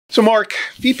So Mark,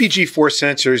 VPG Force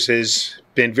Sensors has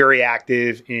been very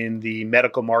active in the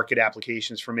medical market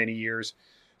applications for many years.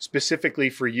 Specifically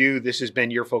for you, this has been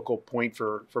your focal point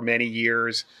for many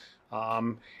years.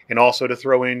 And also to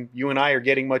throw in, you and I are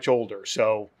getting much older.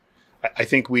 So I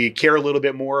think we care a little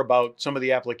bit more about some of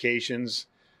the applications.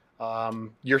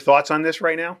 Your thoughts on this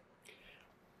right now?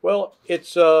 Well,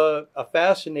 it's a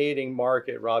fascinating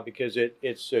market, Rob, because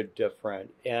it's so different.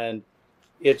 And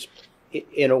it's,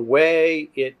 in a way,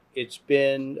 it's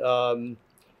been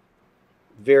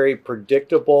very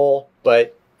predictable,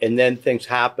 and then things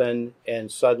happen and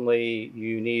suddenly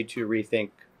you need to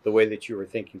rethink the way that you were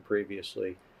thinking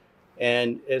previously.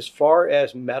 And as far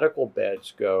as medical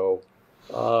beds go,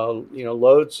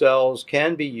 load cells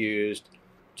can be used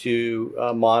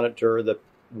to monitor the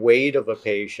weight of a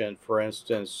patient, for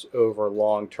instance, over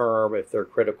long term if they're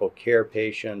critical care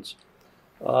patients.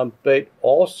 But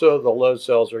also the load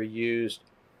cells are used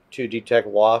to detect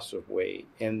loss of weight,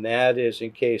 and that is in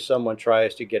case someone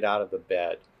tries to get out of the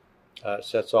bed,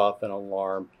 sets off an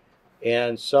alarm.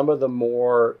 And some of the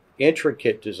more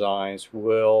intricate designs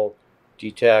will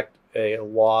detect a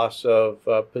loss of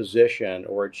position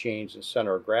or a change in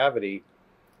center of gravity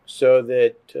so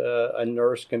that a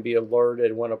nurse can be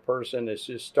alerted when a person is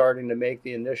just starting to make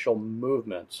the initial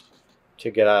movements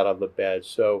to get out of the bed.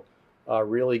 So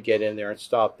really get in there and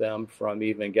stop them from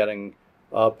even getting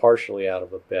partially out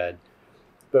of a bed.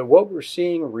 But what we're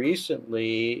seeing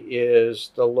recently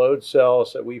is the load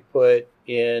cells that we put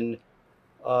in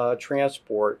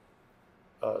transport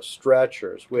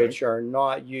stretchers, which are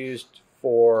not used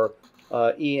for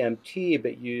EMT,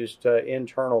 but used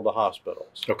internal to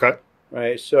hospitals. Okay.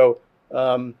 Right. So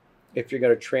if you're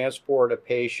going to transport a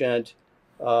patient,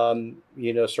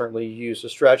 certainly use a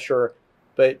stretcher.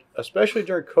 But especially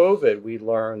during COVID, we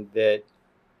learned that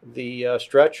the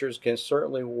stretchers can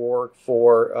certainly work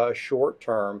for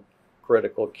short-term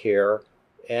critical care.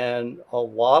 And a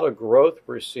lot of growth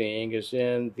we're seeing is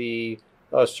in the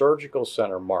surgical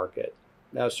center market.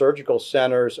 Now, surgical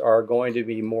centers are going to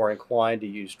be more inclined to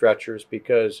use stretchers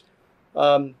because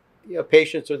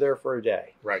patients are there for a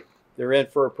day. Right. They're in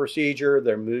for a procedure.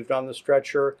 They're moved on the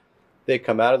stretcher. They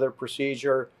come out of their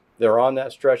procedure. They're on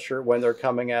that stretcher when they're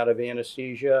coming out of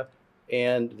anesthesia.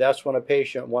 And that's when a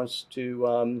patient wants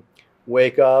to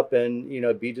wake up and,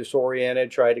 be disoriented,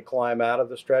 try to climb out of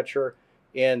the stretcher.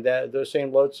 And those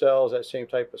same load cells, that same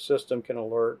type of system can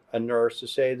alert a nurse to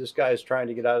say, this guy is trying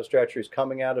to get out of the stretcher. He's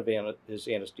coming out of his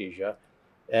anesthesia.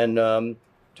 And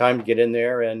time to get in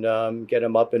there and get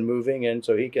him up and moving, and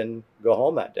so he can go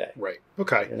home that day. Right.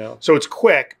 Okay. So it's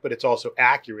quick, but it's also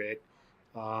accurate,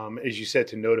 as you said,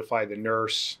 to notify the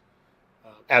nurse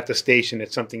at the station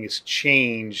that something has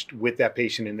changed with that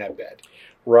patient in that bed.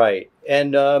 Right.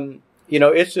 And,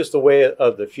 it's just the way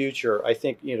of the future. I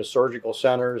think, surgical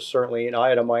centers, certainly, I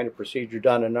had a minor procedure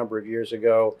done a number of years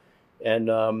ago,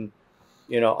 and,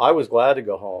 I was glad to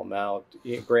go home. Now,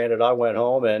 granted, I went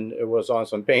home and it was on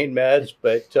some pain meds,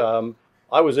 but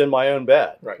I was in my own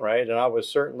bed, right? And I was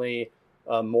certainly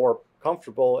more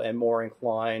comfortable and more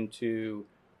inclined to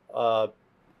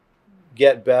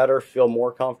get better, feel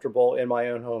more comfortable in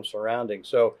my own home surroundings.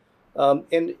 So,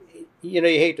 you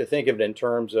hate to think of it in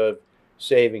terms of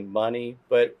saving money,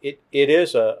 but it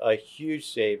is a huge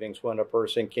savings when a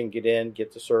person can get in,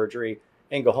 get the surgery,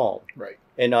 and go home. Right.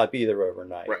 And not be there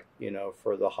overnight. Right.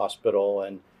 For the hospital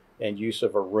and use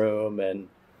of a room and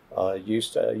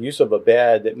use of a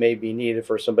bed that may be needed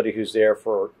for somebody who's there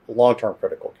for long-term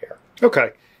critical care.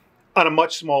 Okay. On a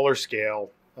much smaller scale,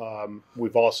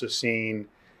 we've also seen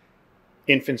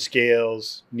infant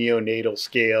scales, neonatal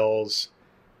scales,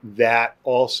 that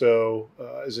also,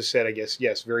 as I said, I guess,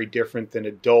 yes, very different than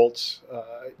adults,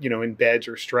 in beds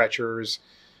or stretchers.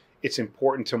 It's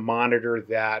important to monitor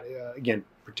that, again,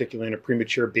 particularly in a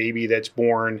premature baby that's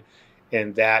born,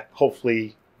 and that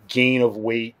hopefully gain of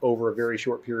weight over a very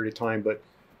short period of time, but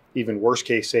even worst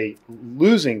case, say,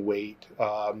 losing weight,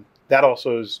 that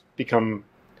also has become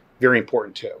very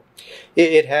important too.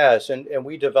 It has, and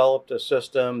we developed a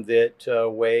system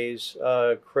that weighs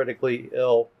critically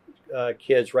ill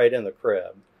kids right in the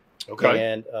crib.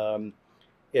 Okay. And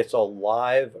it's a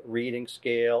live reading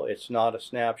scale. It's not a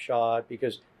snapshot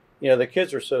because the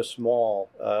kids are so small,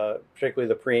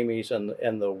 particularly the preemies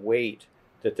and the weight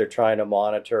that they're trying to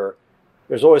monitor.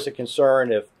 There's always a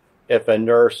concern if a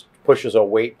nurse pushes a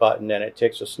weight button and it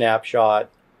takes a snapshot,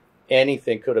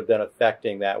 anything could have been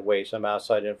affecting that weight, some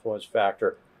outside influence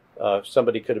factor.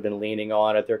 Somebody could have been leaning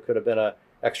on it. There could have been an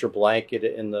extra blanket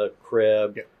in the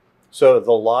crib. Yeah. So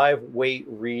the live weight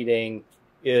reading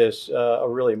is a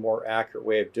really more accurate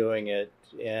way of doing it,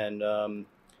 and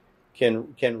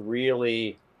can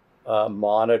really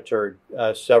monitored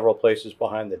several places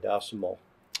behind the decimal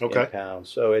Okay. in pounds.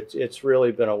 So it's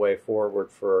really been a way forward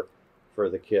for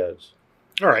the kids.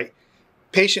 All right.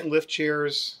 Patient lift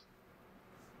chairs,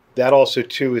 that also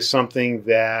too is something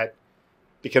that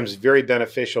becomes very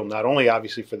beneficial, not only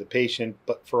obviously for the patient,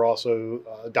 but for also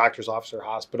doctor's office or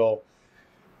hospital.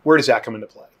 Where does that come into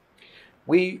play?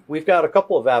 We've got a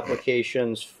couple of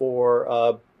applications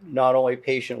for not only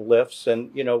patient lifts,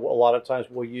 and a lot of times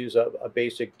we'll use a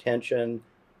basic tension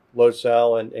load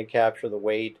cell and capture the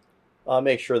weight,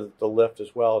 make sure that the lift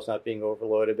as well is not being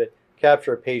overloaded, but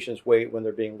capture a patient's weight when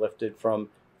they're being lifted from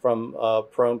a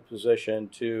prone position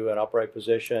to an upright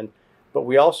position. But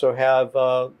we also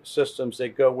have systems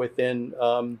that go within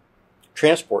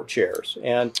transport chairs,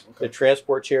 and the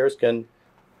transport chairs can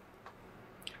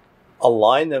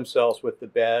align themselves with the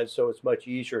bed, so it's much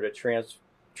easier to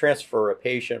transfer a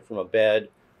patient from a bed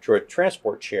to a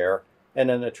transport chair, and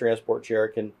then the transport chair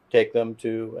can take them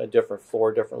to a different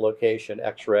floor, different location,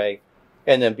 x-ray,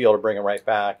 and then be able to bring them right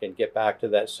back and get back to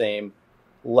that same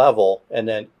level, and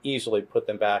then easily put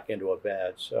them back into a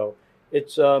bed. So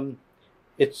it's a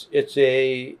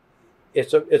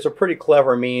pretty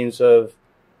clever means of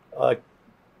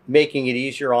making it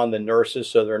easier on the nurses,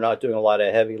 so they're not doing a lot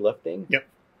of heavy lifting. Yep.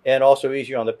 And also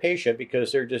easier on the patient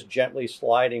because they're just gently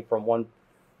sliding from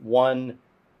one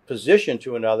position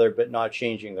to another, but not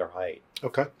changing their height.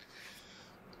 Okay.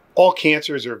 All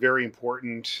cancers are very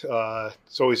important.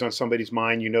 It's always on somebody's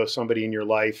mind. Somebody in your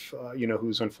life,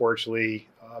 who's unfortunately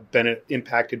been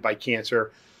impacted by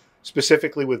cancer.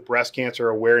 Specifically with breast cancer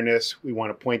awareness, we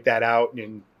want to point that out,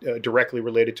 and directly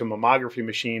related to mammography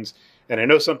machines. And I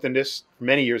know something this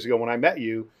many years ago when I met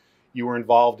you, you were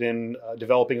involved in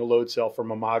developing a load cell for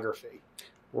mammography.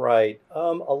 Right.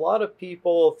 A lot of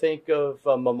people think of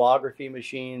mammography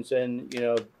machines and,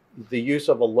 the use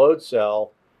of a load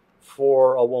cell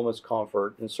for a woman's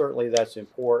comfort. And certainly that's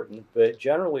important. But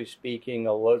generally speaking,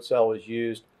 a load cell is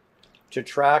used to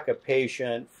track a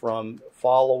patient from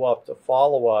follow-up to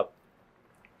follow-up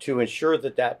to ensure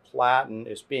that that platen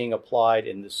is being applied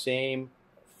in the same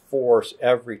force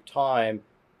every time,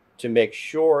 to make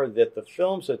sure that the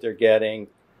films that they're getting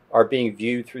are being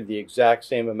viewed through the exact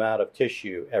same amount of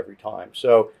tissue every time.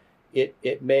 So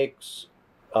it makes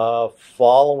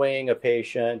following a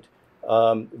patient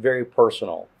very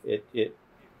personal. It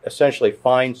essentially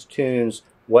fines tunes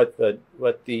what the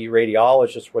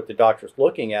radiologist, what the doctor's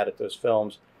looking at those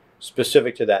films,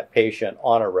 specific to that patient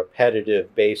on a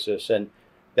repetitive basis. And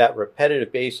that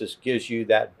repetitive basis gives you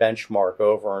that benchmark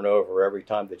over and over every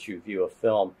time that you view a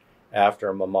film after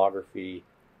a mammography,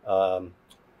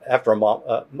 after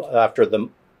the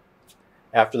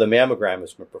mammogram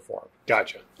has been performed.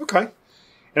 Gotcha. Okay.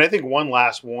 And I think one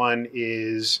last one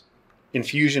is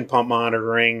infusion pump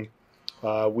monitoring.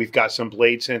 We've got some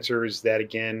blade sensors that,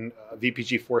 again,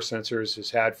 VPG Force Sensors has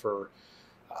had for,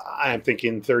 I'm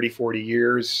thinking 30, 40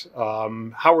 years.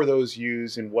 How are those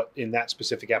used in that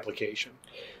specific application?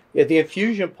 Yeah, the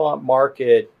infusion pump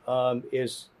market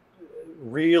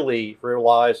really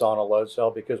relies on a load cell,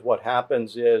 because what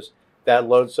happens is that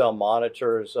load cell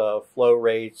monitors flow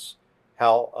rates,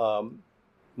 how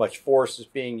much force is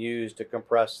being used to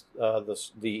compress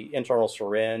the internal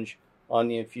syringe on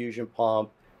the infusion pump,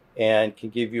 and can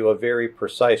give you a very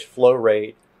precise flow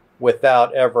rate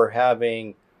without ever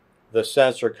having the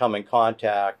sensor come in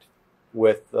contact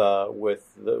with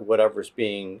whatever's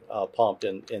being pumped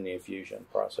in the infusion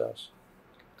process.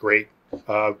 Great.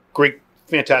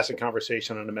 Fantastic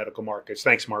conversation on the medical markets.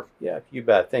 Thanks, Mark. Yeah, you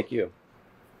bet. Thank you.